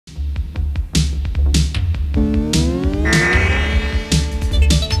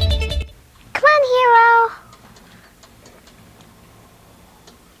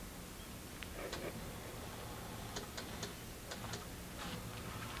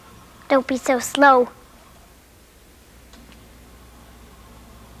Don't be so slow.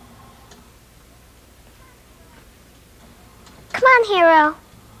 Come on, Hero.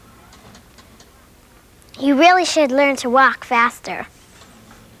 You really should learn to walk faster.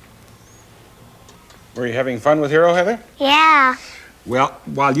 Were you having fun with Hero, Heather? Yeah. Well,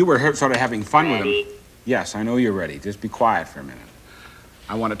 while you were sort of having fun with him... Yes, I know you're ready. Just be quiet for a minute.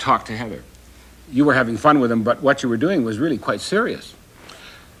 I want to talk to Heather. You were having fun with him, but what you were doing was really quite serious.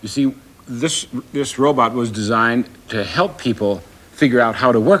 You see, this robot was designed to help people figure out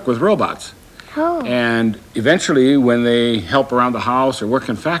how to work with robots. Oh. And eventually, when they help around the house or work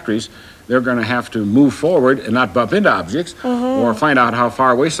in factories, they're going to have to move forward and not bump into objects or find out how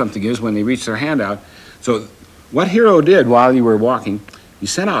far away something is when they reach their hand out. So what Hero did while you were walking, he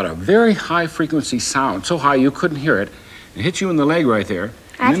sent out a very high-frequency sound, so high you couldn't hear it, and hit you in the leg right there.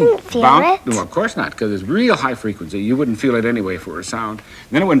 I didn't feel it. No, of course not, because it's real high frequency. You wouldn't feel it anyway for a sound. And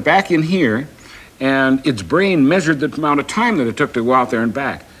then it went back in here, and its brain measured the amount of time that it took to go out there and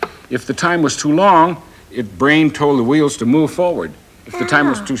back. If the time was too long, its brain told the wheels to move forward. If the time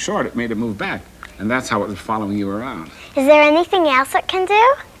was too short, it made it move back. And that's how it was following you around. Is there anything else it can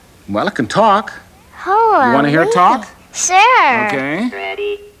do? Well, it can talk. Oh, You want to hear it talk? Sure. Okay.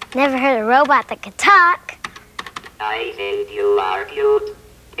 Ready? Never heard a robot that could talk. I think you are cute.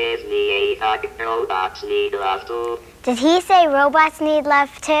 Give me a hug. Robots need love too. Did he say robots need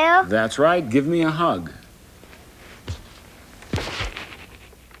love too? That's right. Give me a hug.